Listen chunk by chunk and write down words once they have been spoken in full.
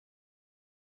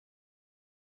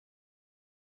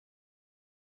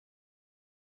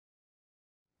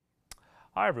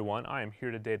Hi everyone, I am here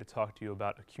today to talk to you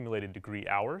about accumulated degree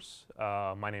hours.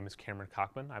 My name is Cameron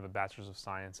Cockman. I have a Bachelor's of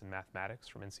Science in Mathematics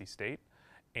from NC State,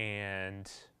 and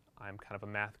I'm kind of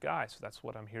a math guy, so that's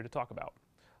what I'm here to talk about.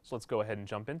 So let's go ahead and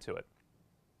jump into it.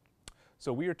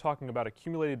 So we are talking about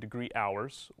accumulated degree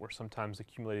hours, or sometimes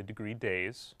accumulated degree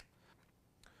days.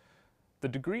 The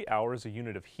degree hour is a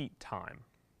unit of heat time.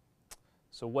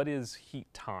 So what is heat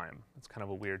time? It's kind of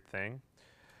a weird thing.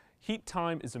 Heat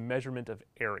time is a measurement of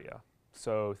area.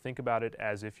 So think about it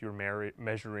as if you're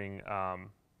measuring a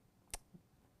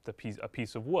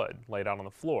piece of wood laid out on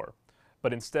the floor.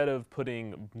 But instead of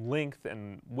putting length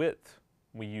and width,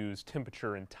 we use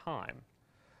temperature and time.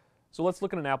 So let's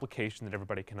look at an application that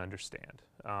everybody can understand.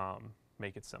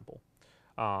 Make it simple.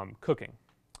 Cooking.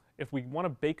 If we want to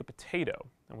bake a potato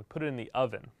and we put it in the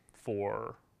oven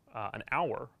for an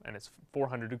hour and it's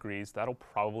 400 degrees, that'll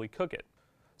probably cook it.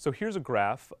 So here's a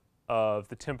graph of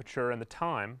the temperature and the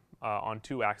time on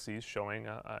two axes showing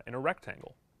in a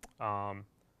rectangle. And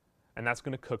that's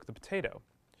going to cook the potato.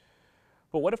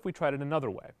 But what if we tried it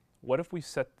another way? What if we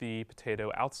set the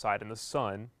potato outside in the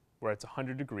sun where it's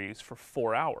 100 degrees for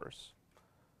 4 hours?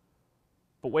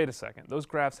 But wait a second, those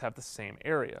graphs have the same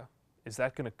area. Is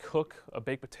that going to cook a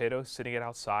baked potato sitting it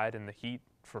outside in the heat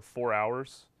for 4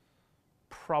 hours?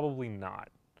 Probably not.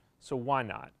 So why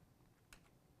not?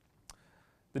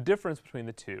 The difference between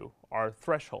the two are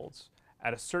thresholds.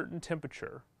 At a certain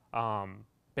temperature,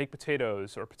 baked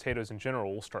potatoes, or potatoes in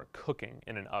general, will start cooking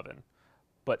in an oven.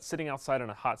 But sitting outside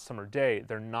on a hot summer day,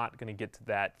 they're not going to get to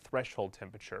that threshold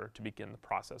temperature to begin the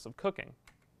process of cooking.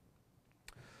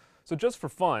 So just for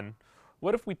fun,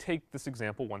 what if we take this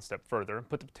example one step further and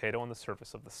put the potato on the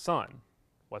surface of the sun?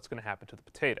 What's going to happen to the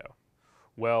potato?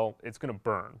 Well, it's going to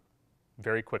burn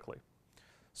very quickly.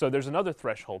 So there's another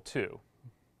threshold too.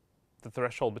 The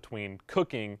threshold between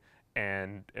cooking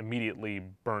and immediately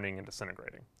burning and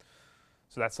disintegrating.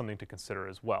 So that's something to consider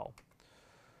as well.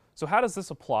 So how does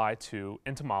this apply to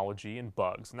entomology and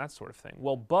bugs and that sort of thing?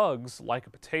 Well, bugs, like a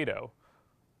potato,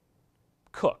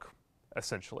 cook,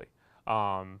 essentially.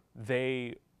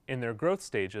 They, in their growth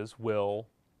stages, will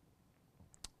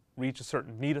need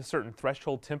a certain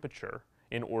threshold temperature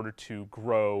in order to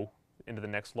grow into the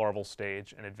next larval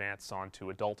stage and advance on to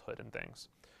adulthood and things.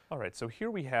 All right, so here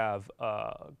we have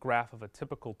a graph of a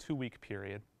typical 2-week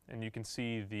period, and you can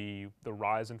see the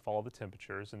rise and fall of the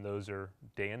temperatures, and those are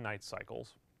day and night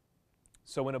cycles.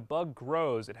 So when a bug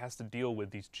grows, it has to deal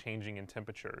with these changing in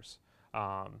temperatures.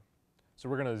 So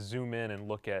we're going to zoom in and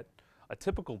look at a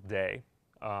typical day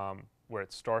where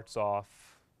it starts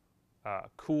off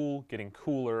cool, getting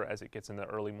cooler as it gets in the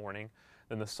early morning.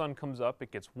 Then the sun comes up,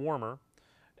 it gets warmer,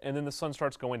 and then the sun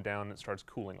starts going down and it starts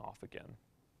cooling off again.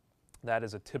 That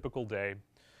is a typical day.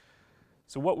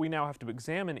 So what we now have to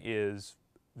examine is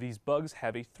these bugs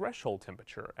have a threshold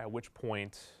temperature at which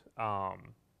point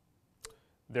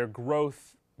their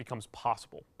growth becomes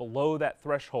possible. Below that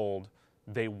threshold,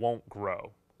 they won't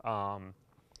grow.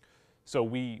 So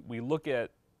we look at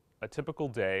a typical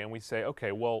day and we say,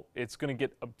 okay, well, it's going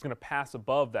to pass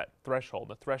above that threshold.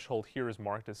 The threshold here is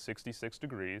marked as 66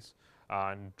 degrees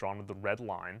and drawn with the red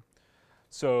line.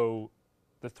 So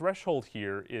the threshold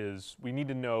here is we need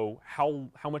to know how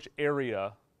much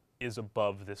area is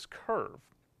above this curve.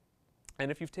 And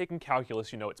if you've taken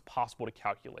calculus, you know it's possible to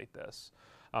calculate this.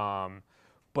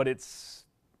 But it's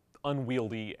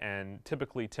unwieldy, and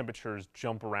typically temperatures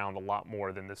jump around a lot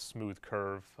more than this smooth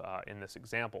curve in this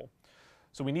example.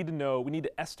 So we need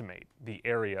to estimate the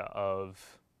area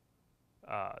of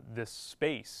this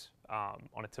space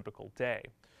on a typical day.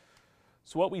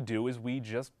 So what we do is we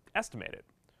just estimate it.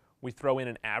 We throw in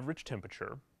an average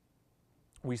temperature,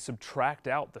 we subtract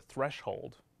out the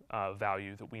threshold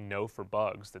value that we know for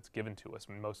bugs that's given to us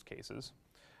in most cases,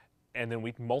 and then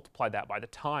we multiply that by the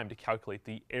time to calculate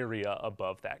the area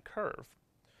above that curve.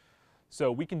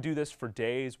 So we can do this for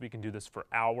days, we can do this for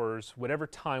hours, whatever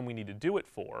time we need to do it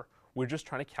for, we're just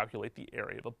trying to calculate the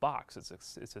area of a box.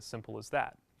 It's as simple as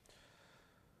that.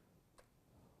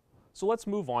 So let's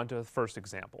move on to the first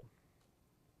example.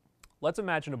 Let's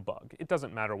imagine a bug. It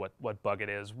doesn't matter what bug it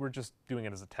is, we're just doing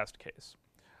it as a test case.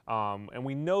 And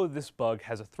we know this bug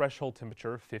has a threshold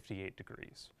temperature of 58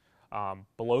 degrees.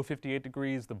 Below 58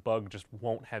 degrees, the bug just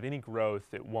won't have any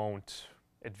growth, it won't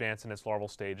advance in its larval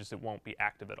stages, it won't be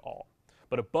active at all.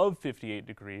 But above 58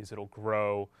 degrees, it'll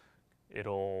grow,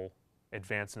 it'll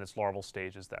advance in its larval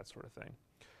stages, that sort of thing.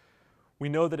 We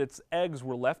know that its eggs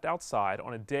were left outside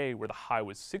on a day where the high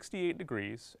was 68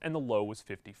 degrees and the low was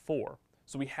 54.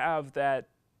 So we have that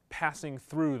passing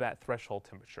through that threshold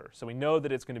temperature. So we know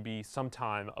that it's going to be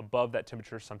sometime above that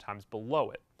temperature, sometimes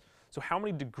below it. So how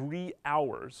many degree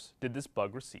hours did this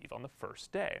bug receive on the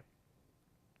first day?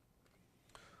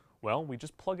 Well, we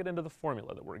just plug it into the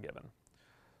formula that we're given.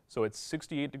 So it's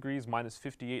 68 degrees minus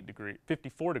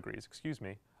 54 degrees,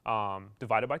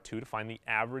 divided by 2 to find the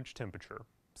average temperature.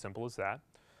 Simple as that,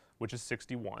 which is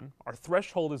 61. Our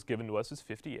threshold is given to us as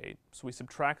 58, so we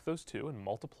subtract those two and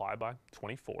multiply by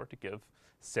 24 to give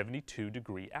 72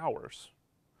 degree hours,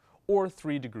 or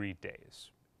 3 degree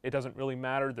days. It doesn't really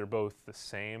matter, they're both the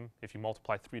same. If you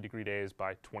multiply 3 degree days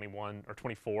by 21 or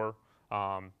 24,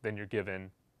 then you're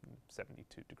given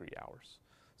 72 degree hours.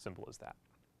 Simple as that.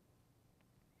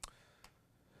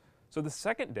 So the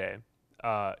second day,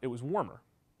 it was warmer,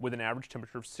 with an average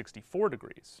temperature of 64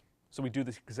 degrees. So we do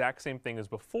the exact same thing as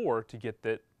before to get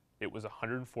that it was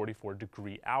 144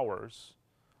 degree hours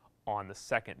on the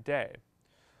second day.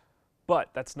 But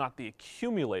that's not the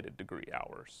accumulated degree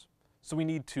hours. So we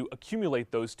need to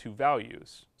accumulate those two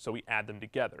values. So we add them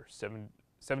together.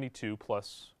 72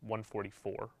 plus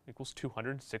 144 equals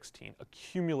 216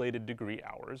 accumulated degree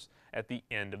hours at the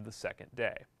end of the second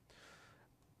day.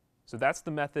 So that's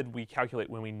the method we calculate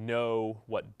when we know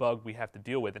what bug we have to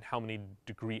deal with and how many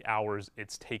degree hours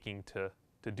it's taking to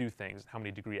do things, and how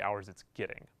many degree hours it's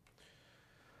getting.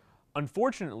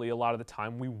 Unfortunately, a lot of the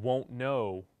time we won't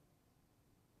know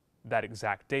that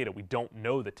exact data. We don't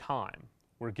know the time.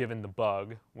 We're given the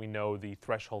bug, we know the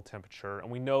threshold temperature, and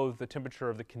we know the temperature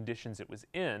of the conditions it was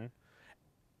in,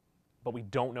 but we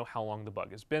don't know how long the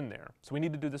bug has been there. So we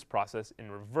need to do this process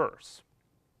in reverse.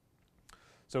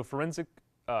 So forensic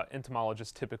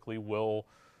entomologists typically will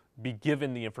be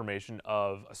given the information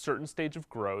of a certain stage of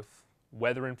growth,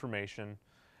 weather information,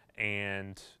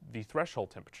 and the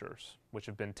threshold temperatures, which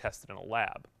have been tested in a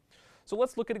lab. So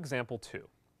let's look at example 2.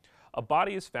 A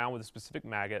body is found with a specific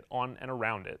maggot on and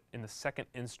around it in the second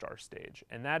instar stage,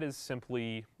 and that is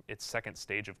simply its second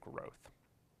stage of growth.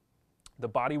 The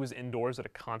body was indoors at a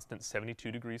constant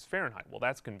 72 degrees Fahrenheit. Well,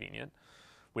 that's convenient.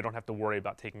 We don't have to worry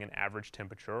about taking an average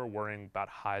temperature or worrying about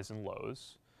highs and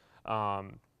lows.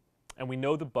 And we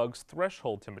know the bug's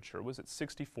threshold temperature was at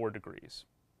 64 degrees.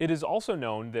 It is also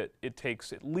known that it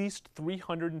takes at least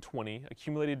 320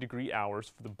 accumulated degree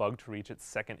hours for the bug to reach its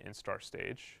second instar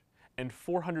stage, and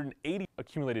 480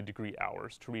 accumulated degree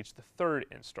hours to reach the third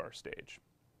instar stage.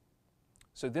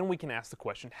 So then we can ask the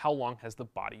question, how long has the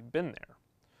body been there?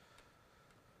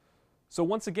 So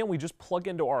once again, we just plug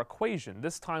into our equation.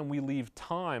 This time we leave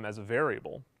time as a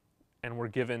variable, and we're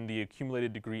given the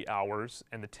accumulated degree hours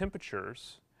and the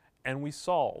temperatures, and we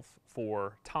solve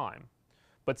for time.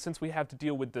 But since we have to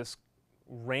deal with this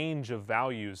range of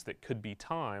values that could be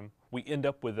time, we end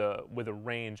up with a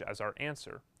range as our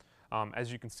answer.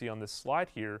 As you can see on this slide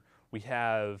here, we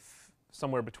have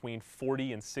somewhere between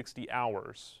 40 and 60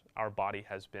 hours our body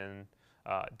has been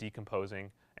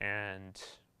decomposing and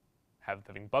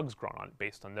having bugs grown on it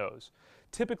based on those.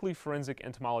 Typically, forensic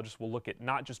entomologists will look at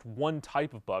not just one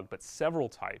type of bug, but several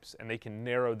types, and they can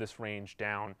narrow this range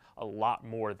down a lot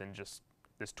more than just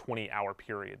this 20-hour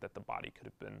period that the body could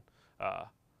have been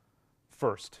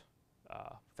first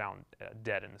found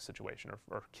dead in the situation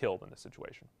or killed in the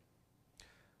situation.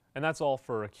 And that's all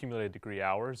for accumulated degree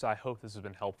hours. I hope this has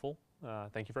been helpful.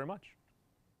 Thank you very much.